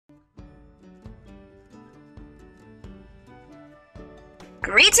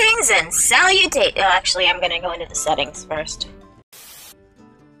Greetings and salutations. Oh, actually, I'm gonna go into the settings first.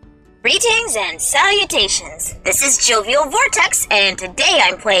 Greetings and salutations. This is Jovial Vortex, and today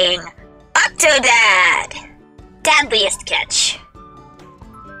I'm playing Octodad. Dadliest catch.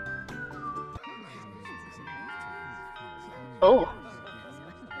 Oh.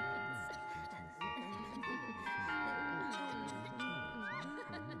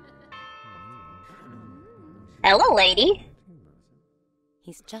 Hello, lady.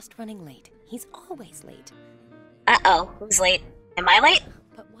 He's just running late. He's always late. Uh-oh, who's late? Am I late?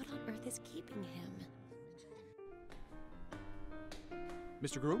 But what on earth is keeping him?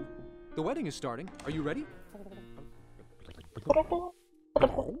 Mr. Groom, the wedding is starting. Are you ready?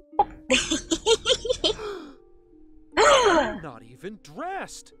 You're not even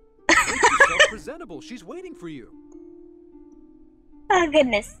dressed. Make yourself presentable. She's waiting for you. Oh,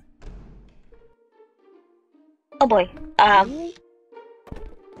 goodness. Oh, boy.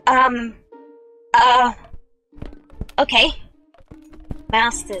 Okay.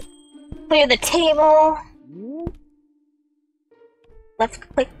 Mouse to clear the table. Left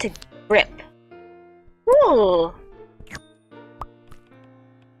click to grip. Ooh.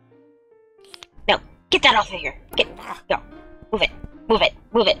 No, get that off of here. Go. Move it. Move it.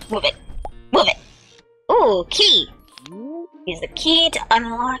 Move it. Move it. Move it. Ooh, key. Use the key to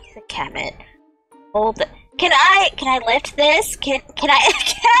unlock the cabinet. Hold the. Can I lift this? Can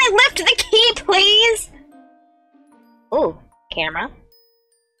I lift the key, please? Ooh, camera.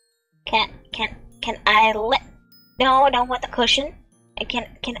 Can I lift? No, I don't want the cushion. Why can't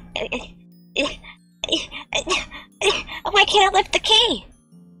I lift the key?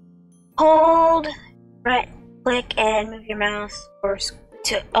 Hold, right click, and move your mouse or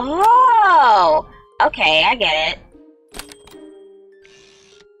to. Oh, okay, I get it.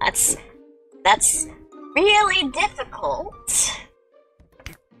 That's really difficult.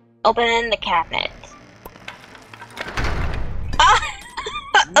 Open the cabinet. Oh,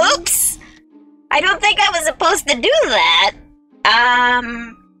 oops! I don't think I was supposed to do that.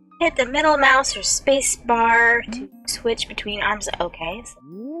 Hit the middle mouse or space bar to switch between arms. Okay.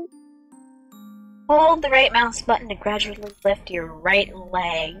 Hold the right mouse button to gradually lift your right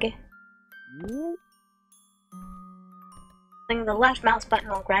leg. Holding the left mouse button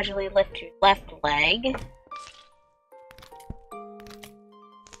will gradually lift your left leg.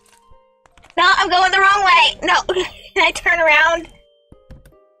 No, I'm going the wrong way! No! Can I turn around?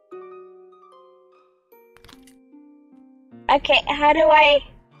 Okay, how do I...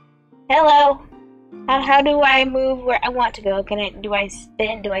 Hello? How do I move where I want to go? Do I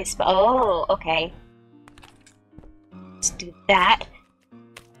spin? Oh, okay. Let's do that.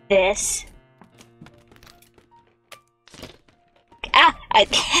 This. Ah! I'm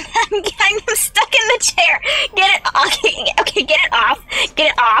stuck in the chair! Get it off! Okay, get it off!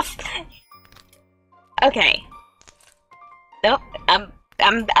 Get it off! Okay. Nope, I'm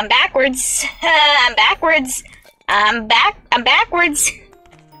backwards. I'm backwards. I'm backwards.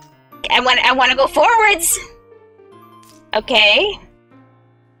 I want to go forwards. Okay.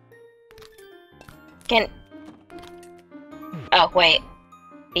 Oh, wait.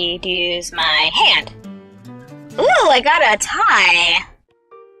 Need to use my hand. Ooh, I got a tie.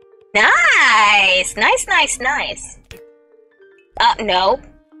 Nice. Nice. No.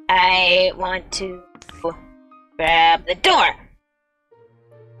 I want to grab the door.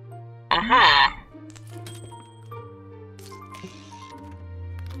 Aha.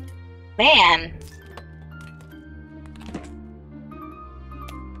 Man.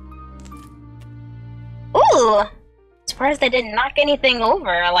 Ooh! Surprised I didn't knock anything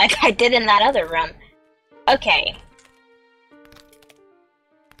over like I did in that other room. Okay.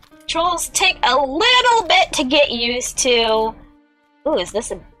 Controls take a little bit to get used to. Ooh, is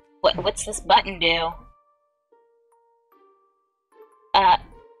this a... What's this button do? How...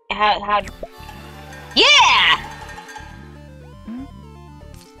 Yeah!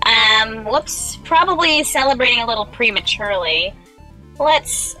 Whoops. Probably celebrating a little prematurely.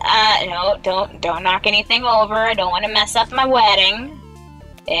 Let's, no, don't knock anything over. I don't want to mess up my wedding.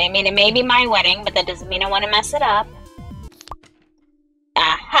 I mean, it may be my wedding, but that doesn't mean I want to mess it up.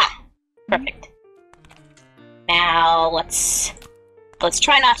 Aha! Perfect. Now, let's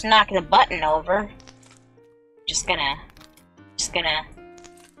try not to knock the button over. Just gonna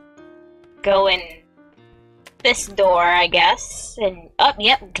go in this door, I guess, and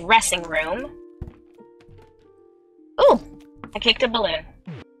yep, dressing room. Ooh, I kicked a balloon.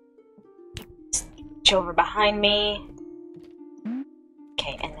 Reach over behind me.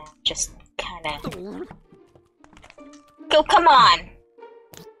 Okay, and then just kind of go. Come on.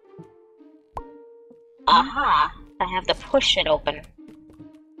 Aha! I have to push it open.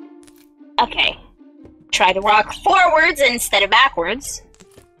 Okay. Try to walk forwards instead of backwards.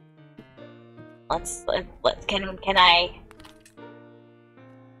 Can I...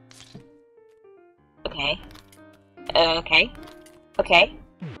 Okay. Okay.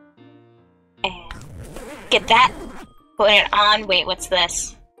 And get that. Put it on. Wait, what's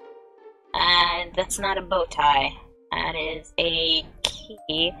this? That's not a bow tie. That is a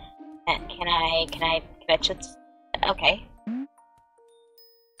key. And can I just... Okay.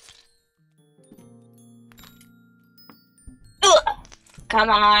 Ugh! Come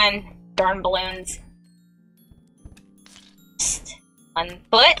on, darn balloons. Just 1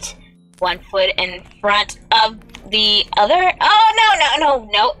 foot. 1 foot in front of the other. Oh, no. Oh,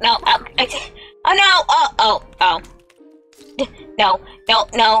 no. No.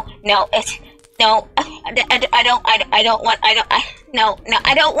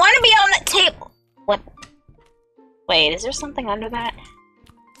 I don't want to be on the table. What? Wait, is there something under that?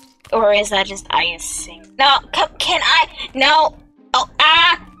 Or is that just icing? No, can I? No. Oh,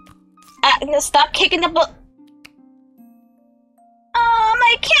 stop kicking the book. Oh,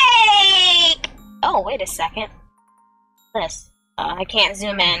 my cake! Oh, wait a second. This. I can't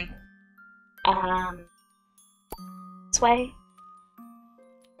zoom in. This way.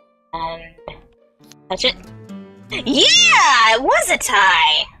 And touch it. Yeah! It was a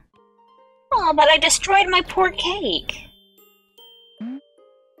tie! Oh, but I destroyed my poor cake.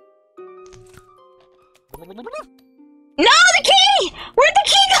 No, the key! Where'd the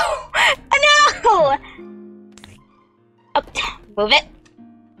key go? Oh, no! Oh, move it.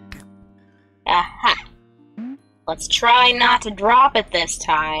 Aha. Let's try not to drop it this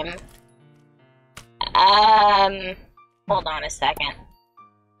time. Hold on a second.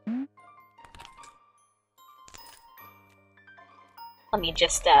 Let me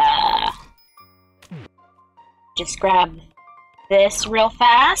just grab this real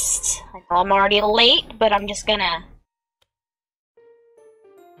fast. I know I'm already late, but I'm just gonna...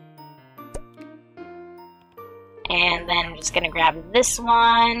 And then I'm just gonna grab this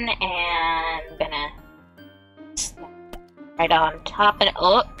one, and I'm gonna... right on top and...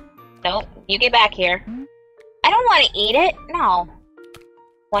 Oh! No, you get back here. I don't want to eat it, no. I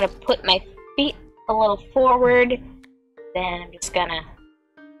want to put my feet a little forward. Then I'm just gonna...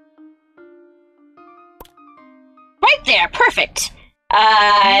 Right there! Perfect!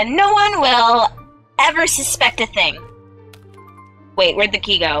 No one will ever suspect a thing. Wait, where'd the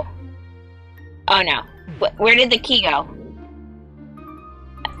key go? Oh no. Where did the key go?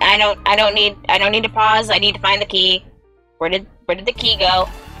 I don't need to pause. I need to find the key. Where did the key go?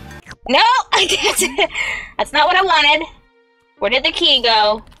 No! That's not what I wanted. Where did the key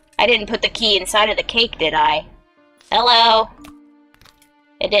go? I didn't put the key inside of the cake, did I? Hello?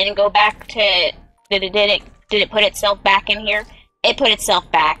 It didn't go back to... Did it put itself back in here? It put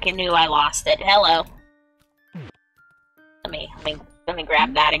itself back and knew I lost it. Hello. Let me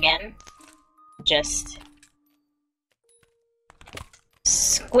grab that again. Just...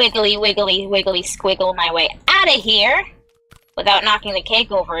 squiggly, wiggly, wiggly, squiggle my way out of here without knocking the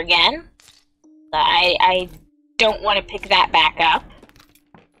cake over again. I don't want to pick that back up.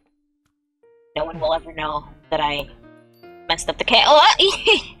 No one will ever know that I messed up the cake. Oh!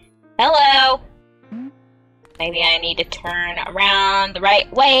 Hello! Maybe I need to turn around the right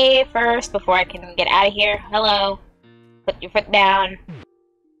way first before I can get out of here. Hello. Put your foot down.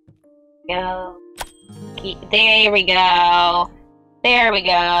 Go. There we go. There we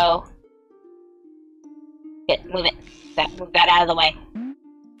go. Move it. Move that out of the way.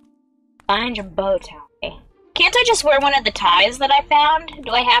 Find your bow tie. Can't I just wear one of the ties that I found?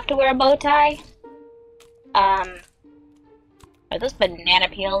 Do I have to wear a bow tie? Are those banana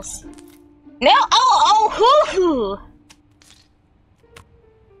peels? No! Oh! Hoo-hoo!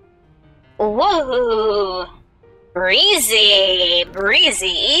 Woohoo! Breezy! Breezy!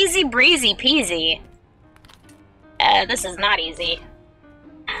 Easy breezy peasy. This is not easy.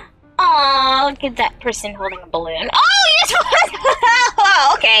 Oh, look at that person holding a balloon. Oh, yes!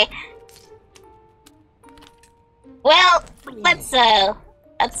 Oh, okay. Well, let's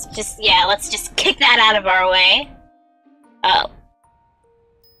just kick that out of our way. Oh.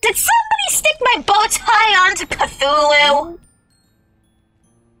 Did somebody stick my bow tie onto Cthulhu?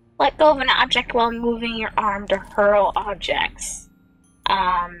 Let go of an object while moving your arm to hurl objects.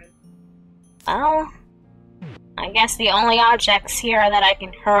 Well, I guess the only objects here that I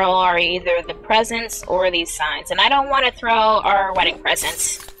can hurl are either the presents or these signs. And I don't want to throw our wedding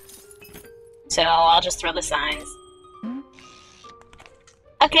presents. So I'll just throw the signs.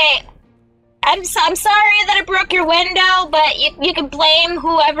 Okay, I'm sorry that I broke your window, but you can blame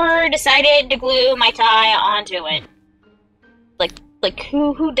whoever decided to glue my tie onto it. Like, Like,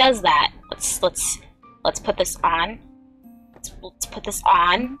 who does that? Let's put this on. Let's put this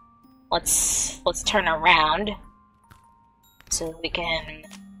on. Let's turn around so we can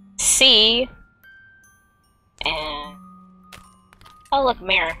see. And oh, look,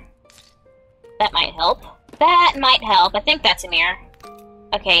 mirror. That might help. That might help. I think that's a mirror.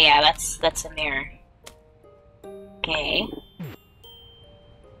 Okay, yeah, that's a mirror. Okay.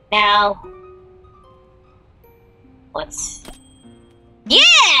 Now, let's...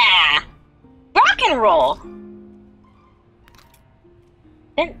 Yeah! Rock and roll!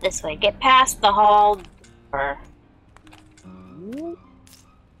 Then this way. Get past the hall door.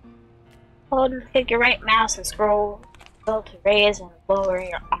 Hold and click your right mouse and scroll to raise and lower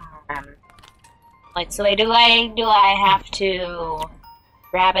your arm. Like, so do I have to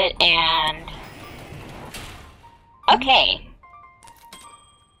grab it and... Okay.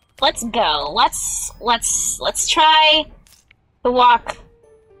 Let's go. Let's try to walk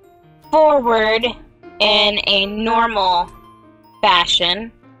forward in a normal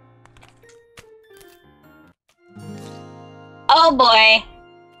fashion. Oh boy.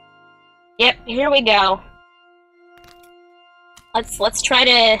 Yep, here we go. Let's try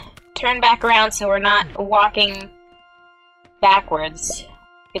to turn back around so we're not walking backwards.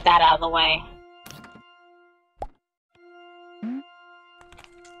 Get that out of the way.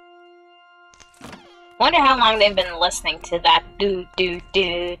 Wonder how long they've been listening to that do.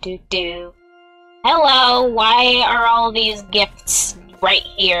 Hello, why are all these gifts right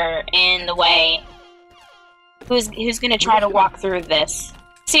here in the way? Who's gonna try to walk through this?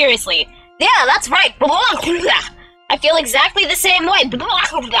 Seriously. Yeah, that's right. I feel exactly the same way.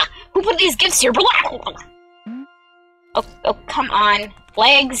 Who put these gifts here? Oh, come on.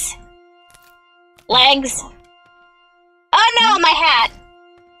 Legs. Legs. Oh no, my hat.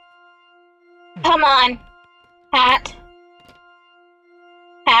 Come on. Hat.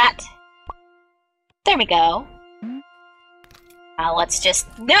 Hat. There we go. Now let's just...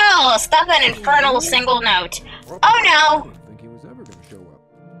 No! Stop that infernal single note. Oh no! I didn't think he was ever gonna show up.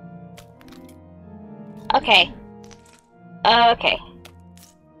 Okay. Okay.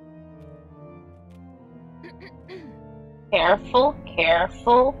 Careful,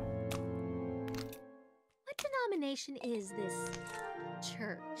 careful. What denomination is this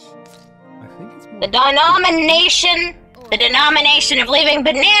church? I think it's more... The denomination of leaving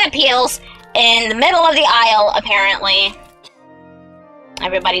banana peels in the middle of the aisle, apparently.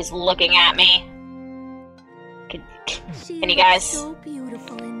 Everybody's looking at me. Can you guys... so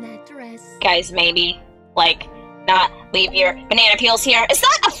beautiful in that dress. Guys, maybe, like, not leave your banana peels here. Is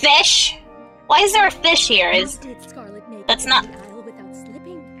that a fish? Why is there a fish here? That's not... Without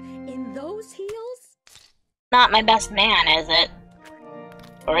slipping in those heels? Not my best man, is it?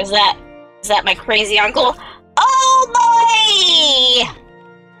 Or is that my crazy uncle? Oh boy!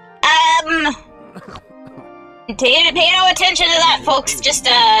 Pay no attention to that, folks. Just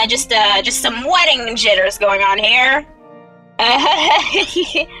some wedding jitters going on here.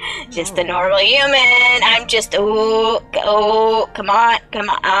 Just a normal human. I'm just, oh, come on.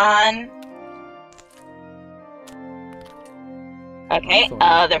 Okay,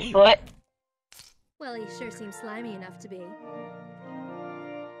 other foot. Well, he sure seems slimy enough to be.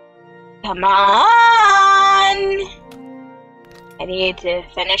 Come on! I need to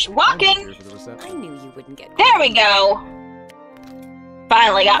finish walking. I knew you wouldn't get. There we go.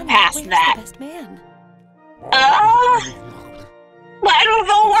 Finally got past Where's that. The best man? I don't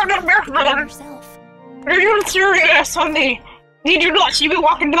know where the best man. Yourself. Are you serious, honey? Did you not see me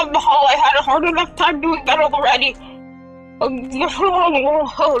walking down the hall? I had a hard enough time doing that already.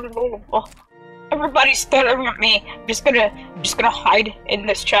 Everybody's staring at me. I'm just gonna hide in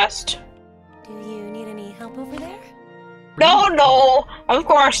this chest. Do you need any help over there? No, of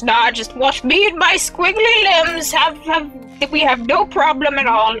course not. Just watch me and my squiggly limbs we have no problem at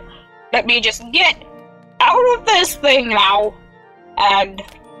all. Let me just get out of this thing now and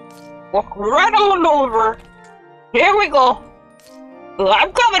walk right on over. Here we go.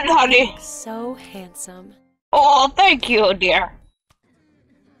 I'm coming, honey. So handsome. Oh, thank you, dear.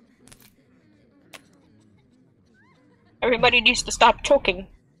 Everybody needs to stop choking.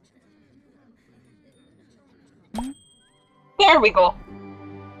 There we go.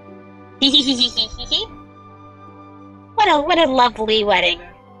 What a lovely wedding.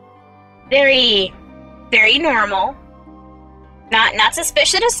 Very normal. Not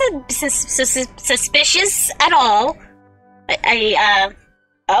suspicious at all.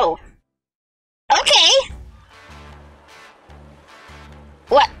 Oh. Okay.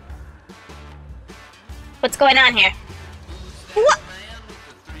 What? What's going on here? What?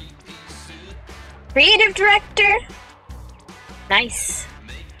 Creative director? Nice.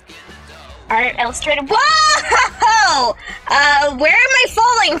 Art illustrated. Whoa! Where am I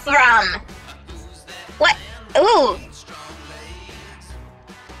falling from? What? Ooh.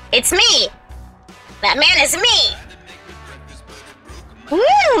 It's me. That man is me.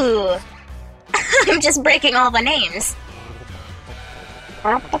 Woo! I'm just breaking all the names.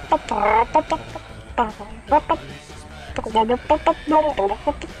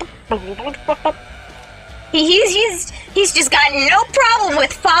 He's just got no problem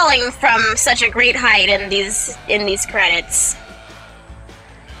with falling from such a great height in these credits.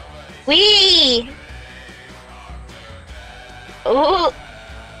 Whee! Ooh.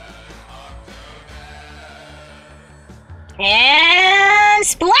 And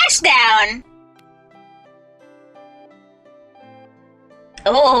splashdown.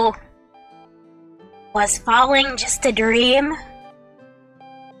 Oh. Was falling just a dream?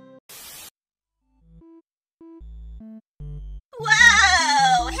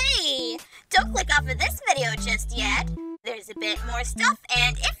 Whoa! Hey! Don't click off of this video just yet. There's a bit more stuff,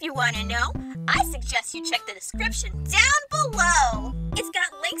 and if you want to know, I suggest you check the description down below. It's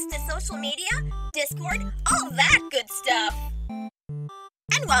got links to social media, Discord, all that good stuff.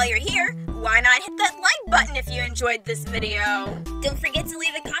 And while you're here, why not hit that like button if you enjoyed this video? Don't forget to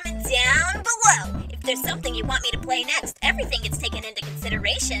leave a comment down below. If there's something you want me to play next, everything gets taken into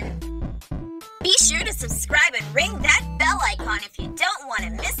consideration. Be sure to subscribe and ring that bell icon if you don't want to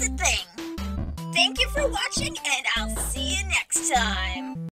miss a thing. Thank you for watching, and I'll see you next time.